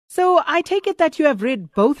So I take it that you have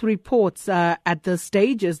read both reports at this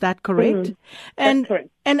stage. Is that correct? That's correct.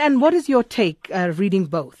 And what is your take reading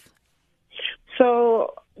both?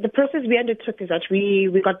 So the process we undertook is that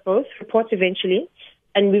we got both reports eventually,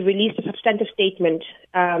 and we released a substantive statement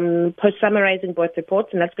summarizing both reports,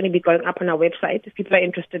 and that's going to be going up on our website if people are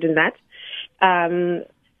interested in that.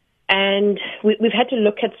 And we've had to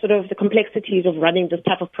look at sort of the complexities of running this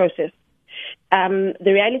type of process.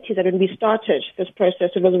 The reality is that when we started this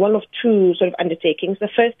process, it was one of two sort of undertakings. The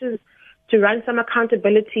first is to run some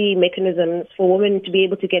accountability mechanisms for women to be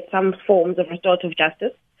able to get some forms of restorative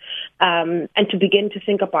justice, and to begin to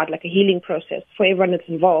think about like a healing process for everyone that's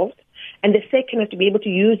involved. And the second is to be able to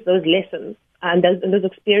use those lessons and those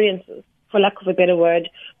experiences, for lack of a better word,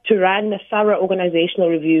 to run a thorough organizational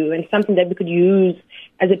review and something that we could use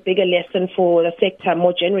as a bigger lesson for the sector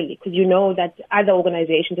more generally, because you know that other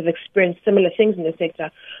organizations have experienced similar things in the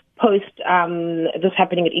sector post this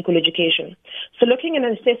happening at Equal Education. So looking and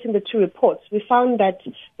assessing the two reports, we found that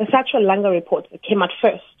the Satchwell report that came out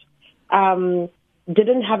first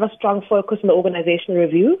didn't have a strong focus on the organizational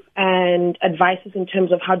review and advices in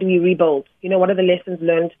terms of how do we rebuild. You know, what are the lessons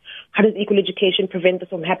learned? How does Equal Education prevent this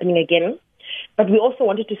from happening again? But we also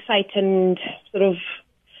wanted to cite and sort of,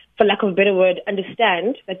 for lack of a better word,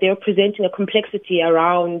 understand that they were presenting a complexity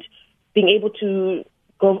around being able to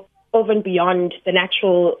go over and beyond the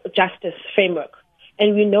natural justice framework.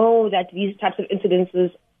 And we know that these types of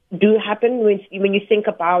incidences do happen when you think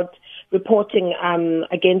about reporting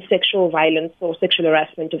against sexual violence or sexual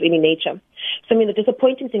harassment of any nature. So, I mean, the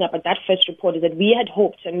disappointing thing about that first report is that we had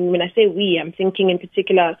hoped, and when I say we, I'm thinking in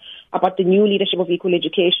particular about the new leadership of Equal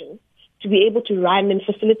Education, to be able to run and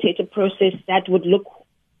facilitate a process that would look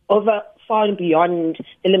over far and beyond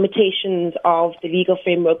the limitations of the legal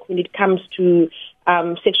framework when it comes to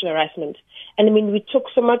sexual harassment. And I mean, we took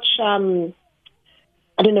so much,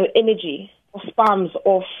 energy or spams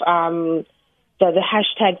off the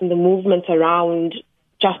hashtags and the movements around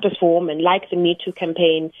justice for women, like the Me Too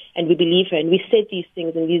campaign, and We Believe Her. And we said these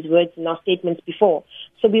things and these words in our statements before.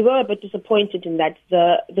 So we were a bit disappointed in that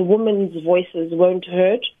the women's voices weren't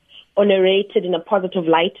heard or narrated in a positive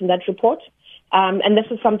light in that report. And this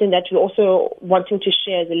is something that we're also wanting to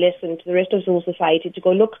share as a lesson to the rest of civil society, to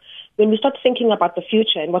go, look, when we start thinking about the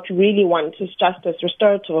future and what we really want is justice,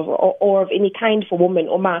 restorative or of any kind for women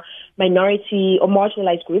or minority or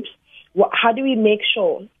marginalized groups, how do we make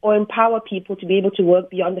sure or empower people to be able to work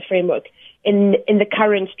beyond the framework in the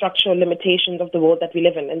current structural limitations of the world that we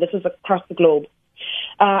live in? And this is across the globe.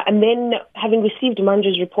 And then having received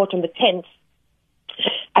Manjoo's report on the 10th,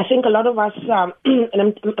 I think a lot of us, and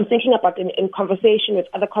I'm thinking about in conversation with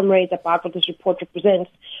other comrades about what this report represents,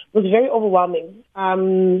 was very overwhelming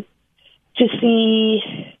to see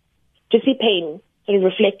pain sort of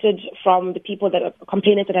reflected from the people that are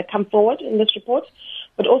complainants that had come forward in this report,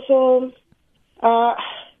 but also,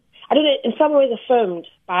 in some ways affirmed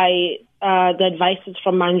by the advices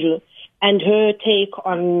from Manjoo and her take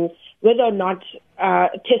on whether or not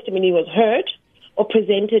testimony was heard or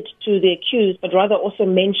presented to the accused, but rather also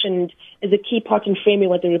mentioned as a key part in framing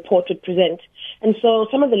what the report would present. And so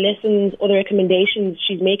some of the lessons or the recommendations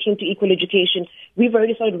she's making to Equal Education, we've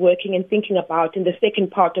already started working and thinking about in the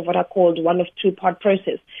second part of what I called one of two-part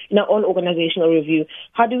process in our own organizational review.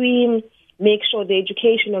 How do we make sure the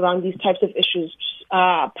education around these types of issues,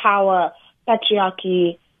 power,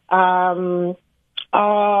 patriarchy, are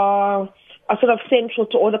sort of central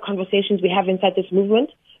to all the conversations we have inside this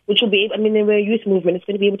movement, which will be, we're a youth movement. It's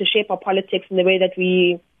going to be able to shape our politics in the way that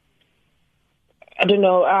we,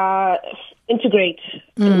 integrate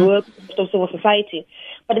and work with civil society.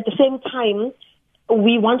 But at the same time,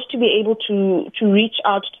 we want to be able to reach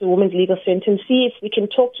out to the Women's Legal Center and see if we can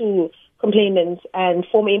talk to complainants and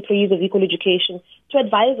former employees of Equal Education to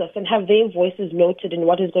advise us and have their voices noted in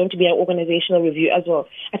what is going to be our organizational review as well.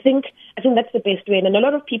 I think that's the best way. And a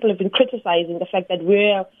lot of people have been criticizing the fact that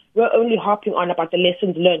we're only harping on about the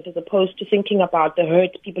lessons learned as opposed to thinking about the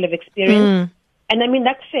hurt people have experienced. And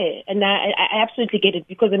that's fair. And I absolutely get it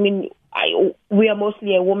because, we are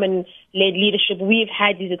mostly a woman-led leadership. We've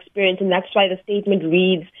had these experiences, and that's why the statement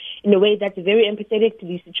reads in a way that's very empathetic to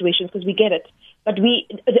these situations because we get it. But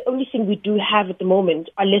the only thing we do have at the moment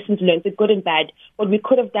are lessons learned, the good and bad. What we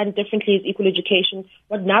could have done differently is Equal Education.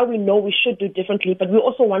 What now we know we should do differently, but we're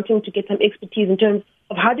also wanting to get some expertise in terms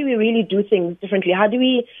of how do we really do things differently? How do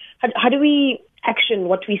we action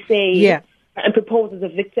what we say and propose as a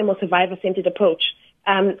victim or survivor-centered approach?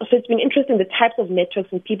 So it's been interesting, the types of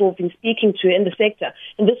networks and people we've been speaking to in the sector.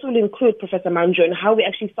 And this will include Professor Manjoo and how we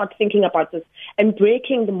actually start thinking about this and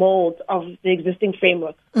breaking the mold of the existing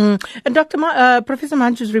framework. And Professor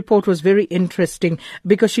Manjoo's report was very interesting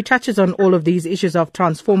because she touches on all of these issues of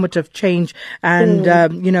transformative change and,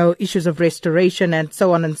 issues of restoration and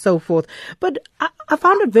so on and so forth. But I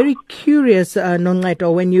found it very curious,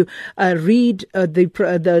 Noncedo, when you read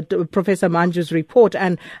the Professor Manjoo's report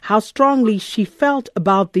and how strongly she felt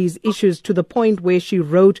about these issues to the point where she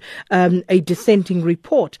wrote a dissenting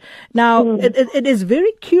report. Now, it is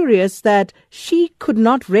very curious that she could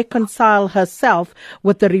not reconcile herself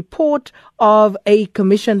with the report of a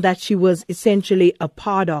commission that she was essentially a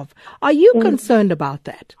part of. Are you concerned about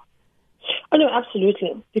that? Oh, no,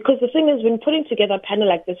 absolutely. Because the thing is, when putting together a panel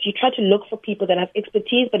like this, you try to look for people that have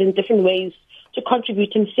expertise, but in different ways to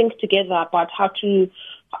contribute and think together about how to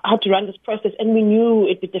run this process. And we knew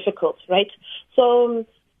it'd be difficult, right? So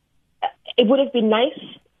it would have been nice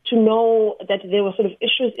to know that there were sort of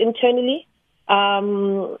issues internally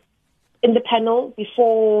in the panel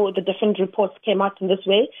before the different reports came out in this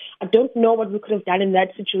way. I don't know what we could have done in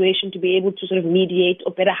that situation to be able to sort of mediate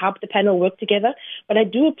or better help the panel work together. But I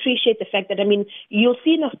do appreciate the fact that, you'll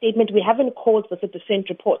see in our statement, we haven't called this a dissent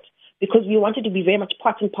report because we wanted to be very much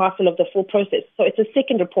part and parcel of the full process. So it's a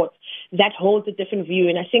second report that holds a different view.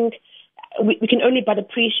 And I think we can only but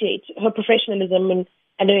appreciate her professionalism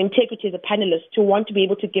and her integrity as a panelist to want to be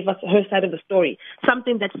able to give us her side of the story,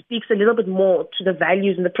 something that speaks a little bit more to the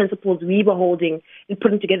values and the principles we were holding in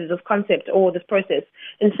putting together this concept or this process,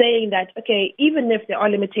 and saying that, okay, even if there are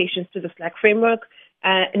limitations to the SLAC framework,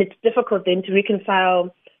 and it's difficult then to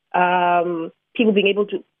reconcile people being able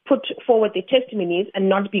to put forward their testimonies and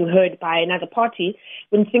not being heard by another party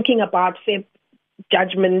when thinking about fair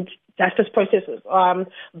judgment, justice processes,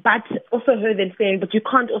 but also heard them saying, but you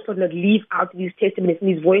can't also leave out these testimonies and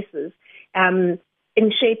these voices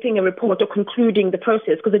in shaping a report or concluding the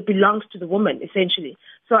process because it belongs to the woman, essentially.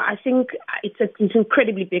 So I think it's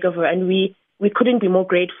incredibly big of her, and we couldn't be more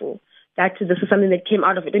grateful that this is something that came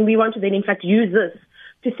out of it. And we want to then, in fact, use this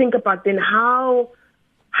to think about then how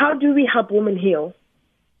do we help women heal?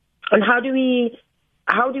 And how do we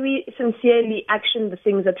sincerely action the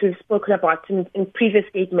things that we've spoken about in previous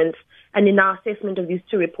statements and in our assessment of these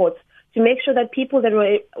two reports to make sure that people that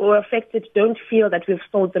were affected don't feel that we've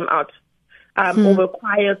sold them out or were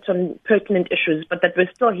quiet on pertinent issues, but that we're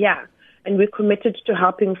still here and we're committed to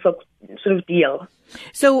helping folks sort of deal.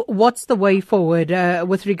 So what's the way forward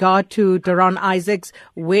with regard to Doron Issacs?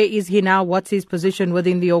 Where is he now? What's his position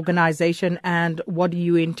within the organization? And what do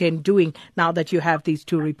you intend doing now that you have these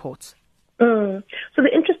two reports? So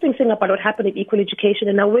the interesting thing about what happened at Equal Education,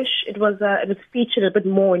 and I wish it was featured a bit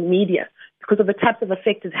more in media because of the types of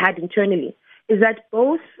effects it's had internally, is that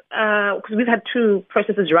both, because we've had two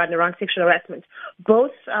processes run around sexual harassment,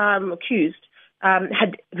 both accused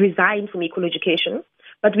had resigned from Equal Education,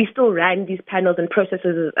 but we still ran these panels and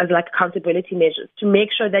processes as like accountability measures to make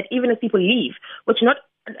sure that even if people leave, which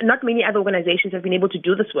not many other organizations have been able to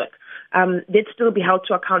do this work, they'd still be held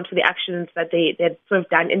to account for the actions that they'd sort of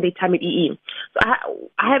done in their time at EE. So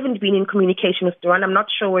I haven't been in communication with Doron. I'm not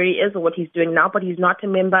sure where he is or what he's doing now, but he's not a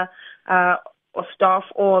member or staff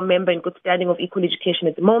or a member in good standing of Equal Education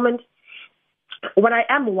at the moment. What I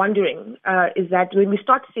am wondering is that when we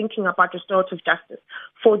start thinking about restorative justice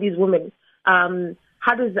for these women,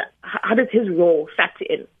 how does his role factor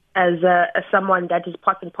in as someone that is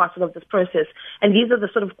part and parcel of this process? And these are the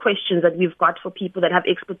sort of questions that we've got for people that have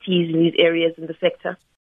expertise in these areas in the sector.